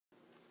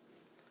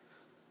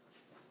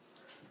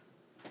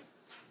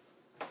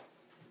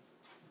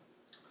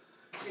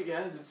Hey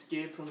guys, it's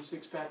Gabe from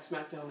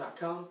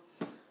sixpacksmackdown.com.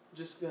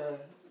 Just got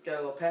a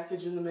little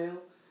package in the mail.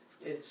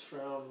 It's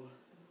from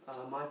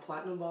my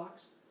Platinum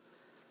box.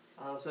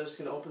 So I'm just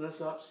going to open this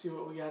up, see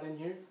what we got in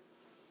here.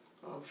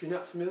 If you're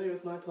not familiar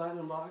with my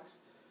Platinum box,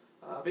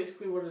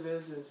 basically what it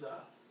is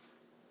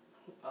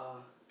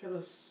got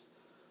a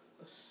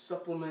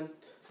supplement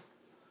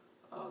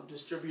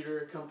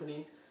distributor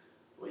company.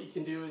 What you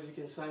can do is you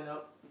can sign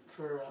up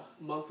for a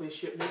monthly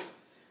shipment,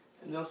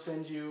 and they'll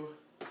send you,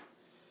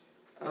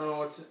 I don't know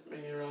what's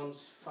maybe around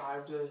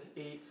 5 to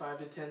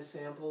 10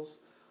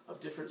 samples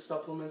of different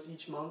supplements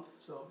each month.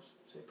 So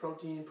say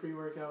protein,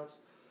 pre-workouts,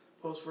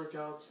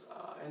 post-workouts,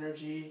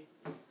 energy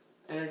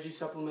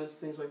supplements,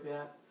 things like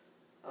that.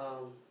 I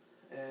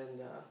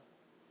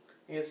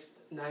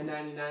guess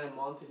 $9.99 a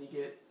month, and you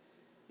get,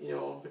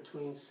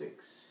 between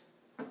 6,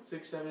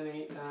 7,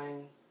 8,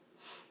 9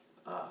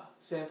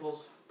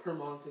 samples per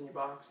month in your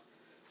box.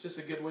 Just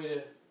a good way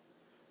to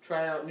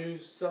try out new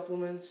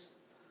supplements.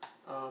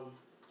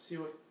 See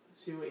what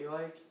you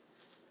like.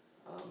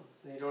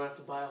 And you don't have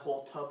to buy a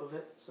whole tub of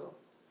it. So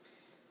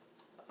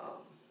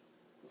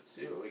let's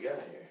see what we got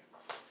here.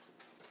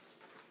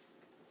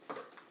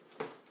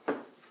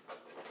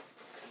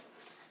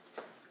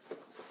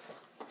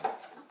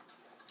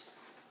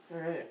 All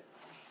right.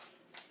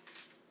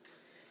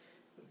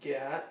 We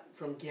got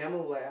from Gamma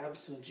Labs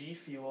some G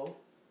Fuel.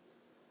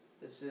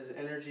 This is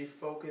energy,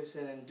 focus,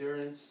 and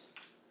endurance.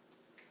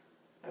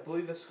 I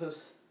believe it's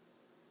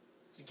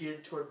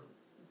geared toward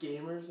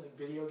gamers, like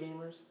video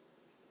gamers.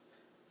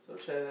 So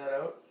try that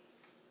out.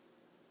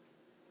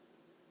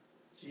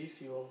 G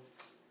Fuel.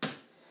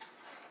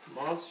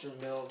 Monster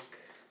Milk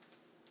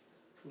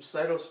from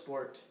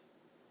Cytosport.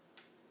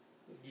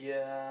 We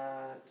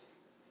got,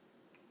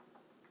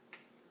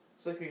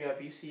 looks like we got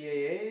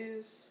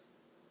BCAAs.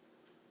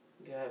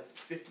 We got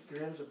 50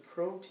 grams of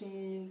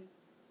protein.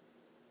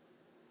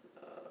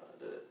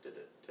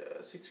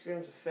 6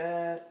 grams of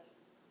fat.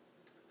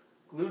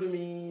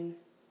 Glutamine.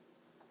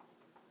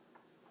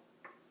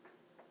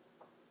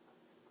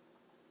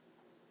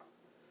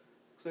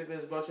 Looks like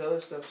there's a bunch of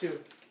other stuff too.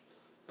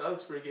 That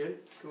looks pretty good.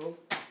 Cool.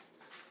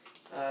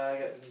 I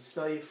got some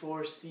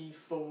Cellufor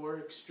C4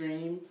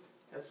 Extreme.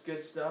 That's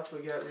good stuff. We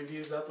got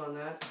reviews up on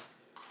that.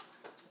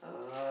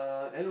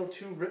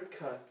 NO2 Rip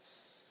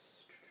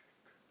Cuts.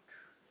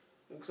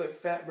 Looks like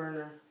fat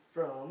burner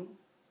from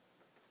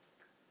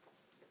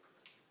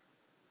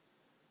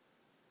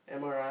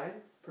MRI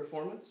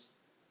Performance.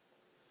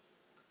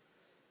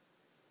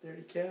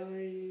 30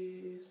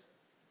 calories.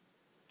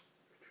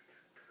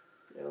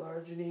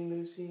 L-arginine,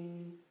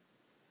 leucine.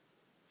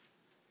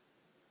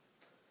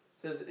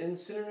 It says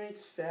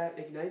incinerates fat,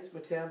 ignites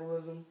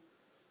metabolism.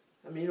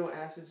 Amino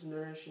acids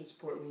nourish and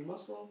support lean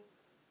muscle.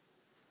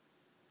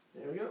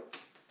 There we go.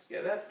 Let's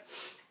get that.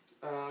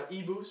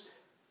 E-Boost.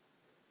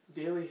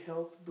 Daily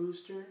Health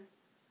Booster.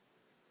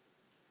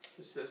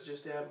 It says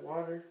just add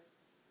water.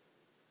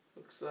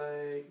 Looks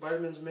like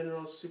vitamins,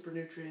 minerals, super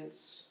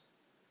nutrients.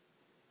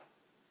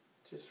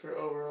 Just for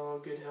overall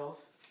good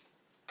health.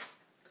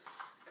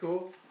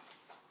 Cool.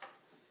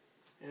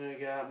 And we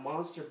got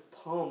Monster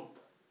Pump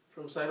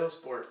from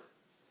Cytosport.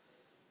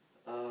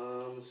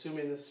 I'm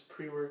assuming this is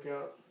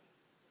pre-workout.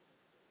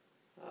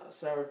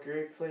 Sour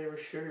grape flavor,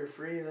 sugar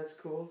free, that's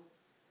cool.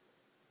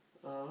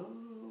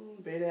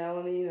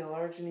 Beta-alanine,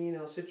 L-arginine,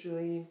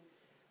 L-citrulline,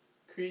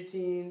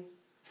 creatine.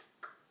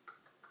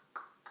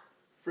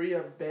 Free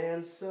of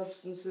banned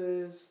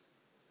substances.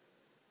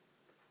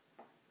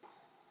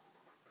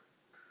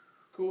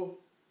 Cool.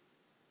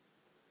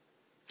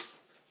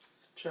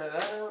 Let's try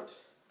that out.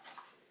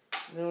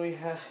 And then we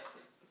have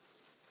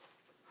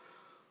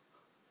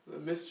the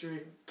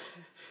mystery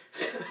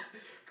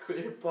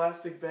clear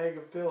plastic bag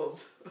of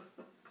pills.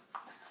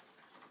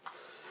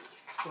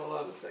 Hold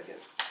on a second.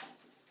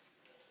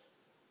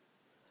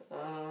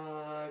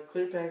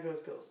 Clear pack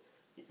of pills.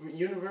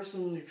 Universal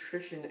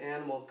Nutrition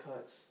Animal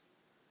Cuts.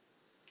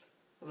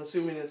 I'm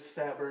assuming it's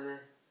fat burner.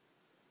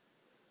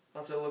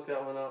 I'll have to look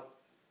that one up.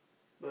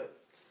 But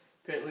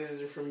apparently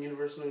these are from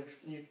Universal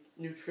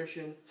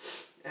Nutrition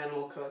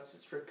Animal Cuts.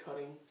 It's for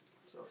cutting.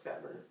 So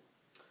fat burner.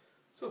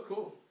 So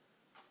cool.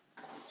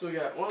 So we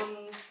got 1,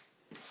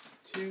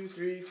 2,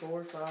 3,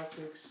 4, 5,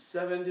 6,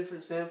 7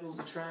 different samples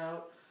to try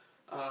out.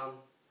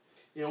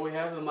 We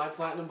have the My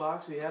Platinum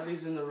box. We have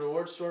these in the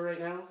reward store right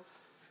now.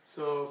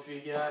 So if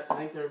you got, I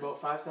think they're about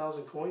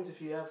 5,000 coins.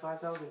 If you have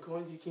 5,000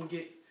 coins, you can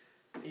get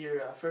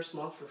your first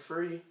month for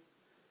free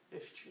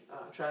if you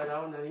try it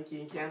out, and I think you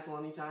can cancel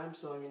anytime.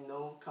 So I mean,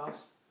 no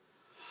cost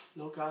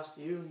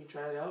to you. You can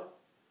try it out.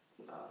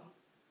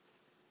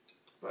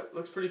 But it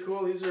looks pretty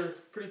cool. These are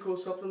pretty cool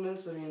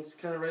supplements. I mean, it's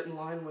kind of right in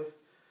line with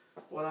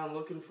what I'm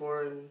looking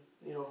for in,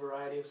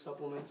 variety of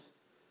supplements.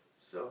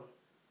 So,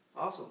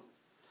 awesome.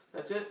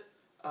 That's it.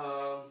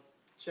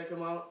 Check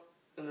them out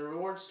in the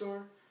reward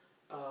store.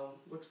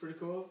 Looks pretty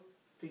cool.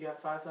 If you got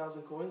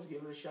 5,000 coins,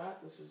 give it a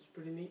shot. This is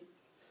pretty neat.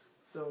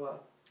 So,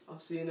 I'll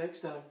see you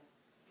next time.